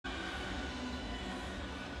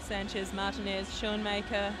Sanchez, Martinez,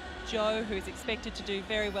 SCHOENMAKER, Joe, who is expected to do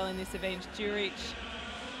very well in this event, DURIC,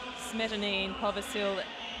 SMETANINE, POVYSIL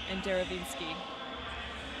and DEREVINSKYI.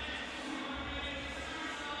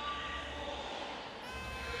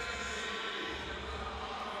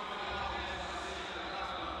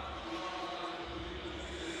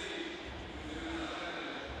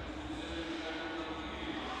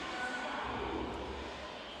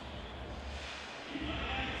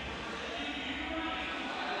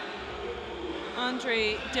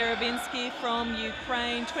 Andrii DEREVINSKYI from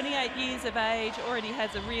Ukraine, 28 years of age, already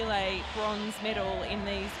has a relay bronze medal in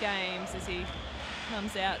these games as he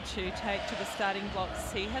comes out to take to the starting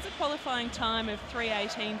blocks. He has a qualifying time of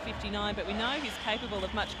 3:18.59, but we know he's capable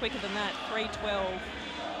of much quicker than that, 3:12.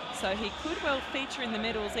 So he could well feature in the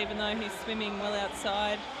medals, even though he's swimming well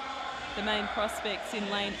outside the main prospects in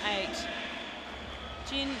lane 8.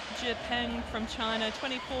 JIN Zhipeng from China,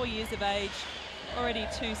 24 years of age, already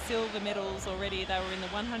 2 silver medals already. They were in the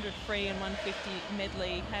 100 free and 150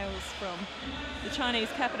 medley. Hails from the Chinese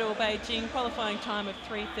capital, Beijing, qualifying time of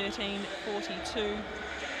 3:13.42.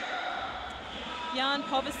 Jan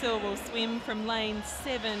POVYSIL will swim from lane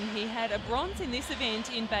 7. He had a bronze in this event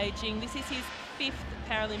in Beijing. This is his 5th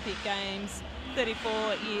Paralympic Games,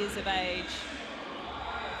 34 years of age.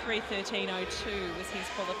 3:13.02 was his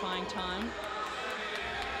qualifying time.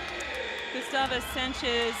 Gustavo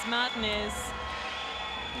Sanchez Martinez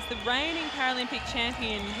is the reigning Paralympic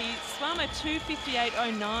champion. He swam a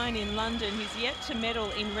 2:58.09 in London. He's yet to medal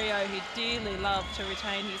in Rio. He'd dearly love to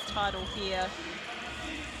retain his title here,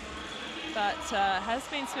 but has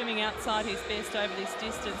been swimming outside his best over this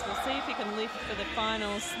distance. We'll see if he can lift for the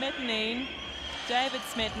final. SMETANINE, David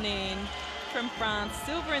SMETANINE from France,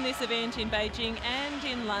 silver in this event in Beijing and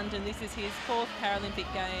in London. This is his 4th Paralympic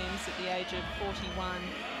Games at the age of 41.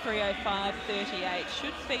 3:05.38.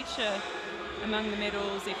 Should feature among the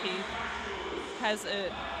medals if he has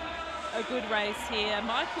a good race here.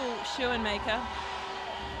 Michael SCHOENMAKER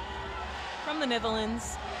from the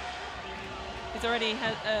Netherlands. He's already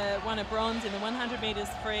won a bronze in the 100 metres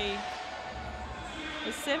free.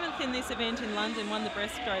 Was 7th in this event in London, won the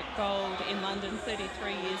breaststroke gold in London,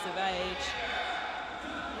 33 years of age.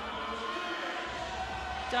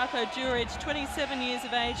 Darko DURIC, 27 years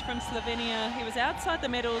of age from Slovenia. He was outside the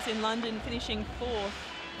medals in London, finishing 4th.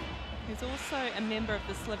 He's also a member of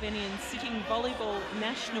the Slovenian sitting volleyball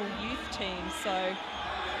national youth team, so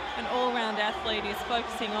an all-round athlete. Is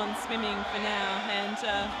focusing on swimming for now. And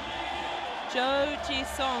Jo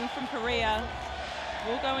Ji-song from Korea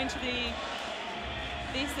will go into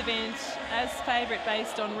this event as favourite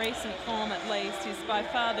based on recent form at least. He's by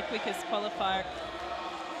far the quickest qualifier,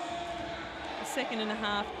 a second and a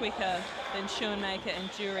half quicker than SCHOENMAKER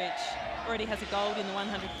and DURIC. Already has a gold in the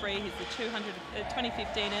 100 free. He's the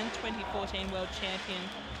 2015 and 2014 world champion.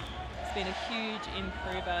 He's been a huge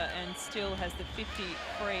improver and still has the 50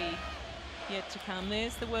 free yet to come.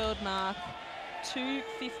 There's the world mark,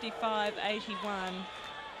 2:55.81.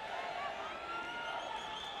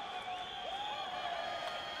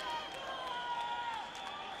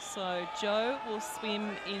 So Joe will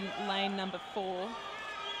swim in lane number 4.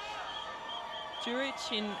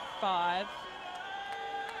 DURIC in 5.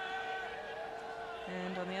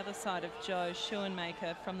 And on the other side of Joe,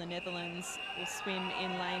 SCHOENMAKER from the Netherlands will swim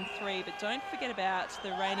in lane 3. But don't forget about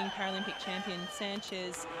the reigning Paralympic champion,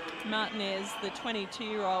 Sanchez Martinez, the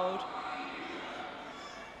 22-year-old.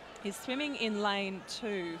 He's swimming in lane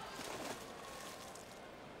 2.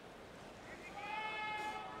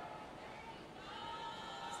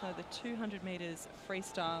 So the 200 metres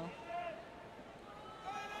freestyle.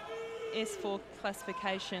 S4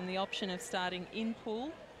 classification, the option of starting in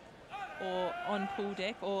pool or on pool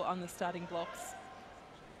deck or on the starting blocks.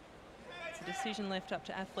 It's a decision left up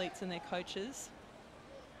to athletes and their coaches.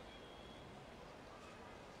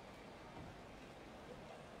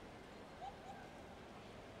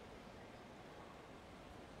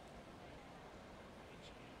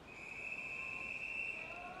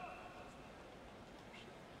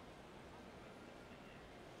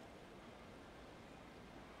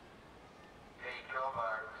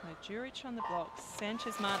 DURIC on the blocks.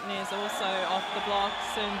 Sanchez Martinez also off the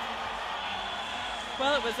blocks. And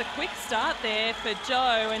well, it was a quick start there for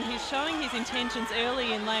Joe, and he's showing his intentions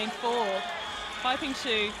early in lane 4, hoping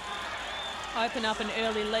to open up an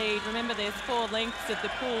early lead. Remember, there's 4 lengths of the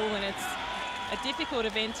pool, and it's a difficult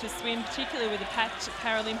event to swim, particularly with a packed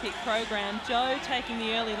Paralympic program. Joe taking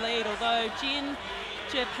the early lead, although JIN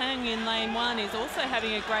Zhipeng in lane 1 is also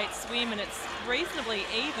having a great swim, and it's reasonably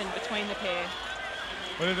even between the pair.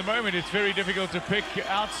 Well, at the moment, it's very difficult to pick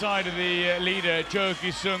outside of the leader, Jo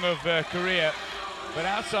Ji-sung of Korea. But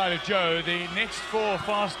outside of Joe, the next four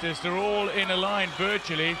fastest are all in a line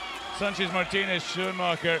virtually. SANCHEZ, MARTINEZ,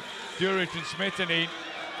 SCHOENMAKER, DURIC and SMETANINE.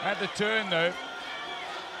 At the turn though,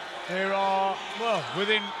 there are, well,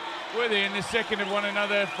 within a second of one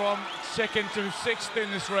another from second to sixth in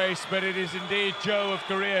this race, but it is indeed Joe of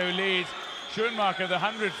Korea who leads. SCHOENMAKER, the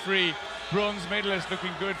 100 free bronze medalist,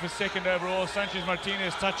 looking good for second overall. SANCHEZ,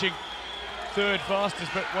 MARTINEZ touching third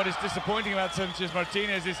fastest, but what is disappointing about SANCHEZ,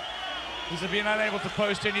 MARTINEZ is he's been unable to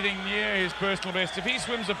post anything near his personal best. If he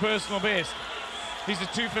swims a personal best, he's a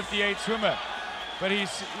 2:58 swimmer, but he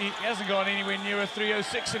hasn't gone anywhere near a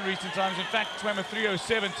 3:06 in recent times. In fact, swam a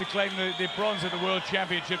 3:07 to claim the bronze at the World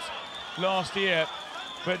Championships last year.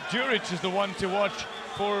 But DURIC is the one to watch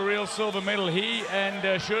for a real silver medal. He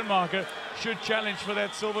and SCHOENMAKER should challenge for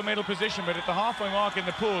that silver medal position, but at the halfway mark in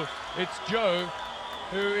the pool, it's Joe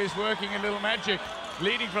who is working a little magic,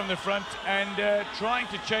 leading from the front and trying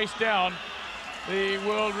to chase down the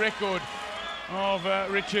world record of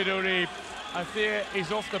Richard Uri. I fear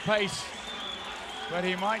he's off the pace, but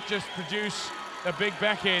he might just produce a big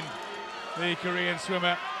back end, the Korean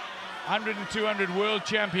swimmer. 100 and 200 world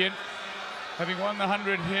champion, having won the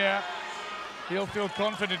 100 here, he'll feel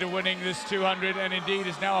confident of winning this 200, and indeed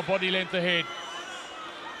is now a body length ahead.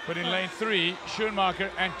 But in lane 3, SCHOENMAKER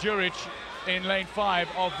and DURIC in lane 5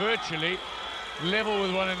 are virtually level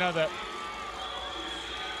with one another.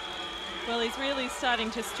 Well, he's really starting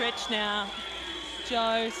to stretch now.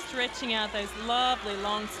 Joe stretching out those lovely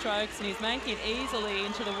long strokes, and he's making it easily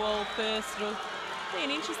into the wall first. It'll be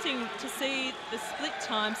interesting to see the split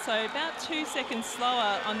time, so about 2 seconds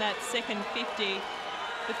slower on that second 50.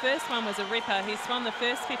 The first one was a ripper. He swum the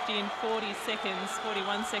first 50 in 40 seconds,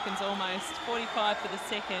 41 seconds almost, 45 for the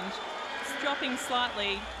second. It's dropping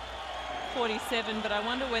slightly, 47, but I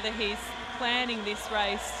wonder whether he's planning this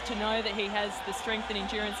race to know that he has the strength and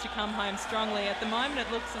endurance to come home strongly. At the moment it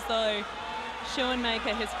looks as though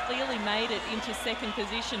SCHOENMAKER has clearly made it into second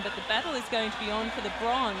position, but the battle is going to be on for the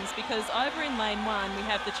bronze, because over in lane 1 we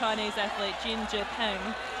have the Chinese athlete JIN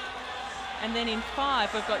Zhipeng, and then in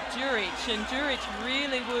 5 we've got DURIC, and DURIC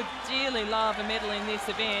really would dearly love a medal in this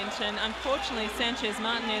event, and unfortunately SANCHEZ,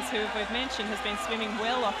 MARTINEZ, who we've mentioned has been swimming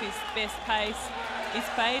well off his best pace, is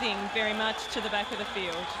fading very much to the back of the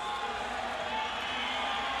field.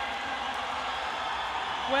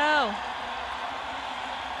 Well,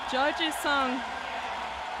 Seong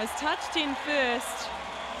has touched in first.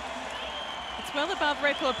 It's well above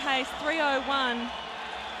record pace, 3:01.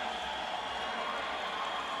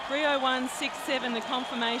 3:01.67, the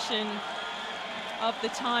confirmation of the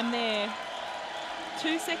time there.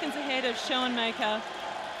 2 seconds ahead of SCHOENMAKER,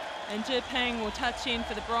 and Zhipeng will touch in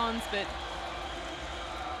for the bronze, but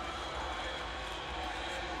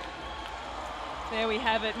there we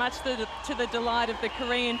have it, much to the delight of the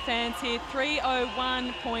Korean fans here.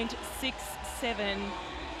 3:01.67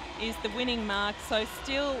 is the winning mark, so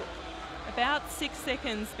still about 6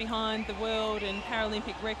 seconds behind the world and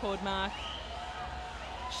Paralympic record mark.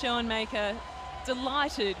 SCHOENMAKER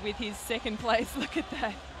delighted with his second place. Look at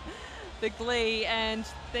that, the glee. And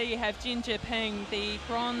there you have JIN Zhipeng, the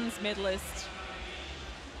bronze medalist.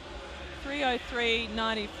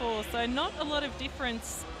 3:03.94, so not a lot of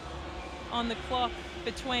difference on the clock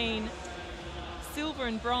between silver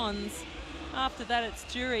and bronze. After that it's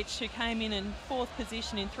DURIC who came in 4th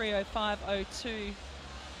position in 3:05.02.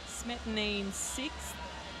 SMETANINE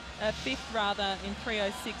 5th rather in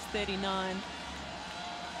 3:06.39.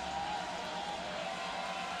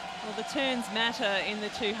 Well, the turns matter in the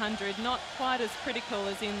 200, not quite as critical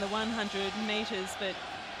as in the 100 metres, but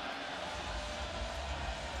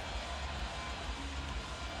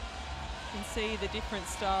you can see the different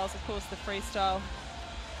styles. Of course, the freestyle,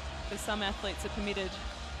 for some athletes, are permitted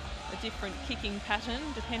a different kicking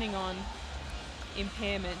pattern depending on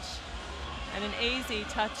impairment. And an easy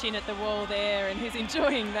touch in at the wall there, and he's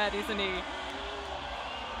enjoying that, isn't he?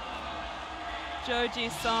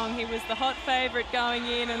 Seong, he was the hot favourite going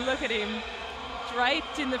in, and look at him,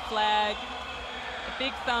 draped in the flag. A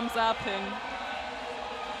big thumbs up, and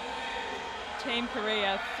Team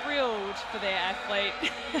Korea thrilled for their athlete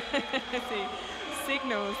as he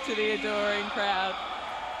signals to the adoring crowd.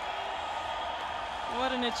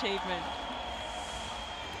 What an achievement.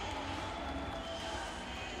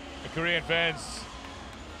 The Korean fans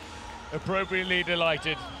appropriately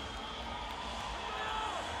delighted.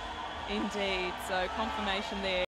 Indeed, so confirmation there.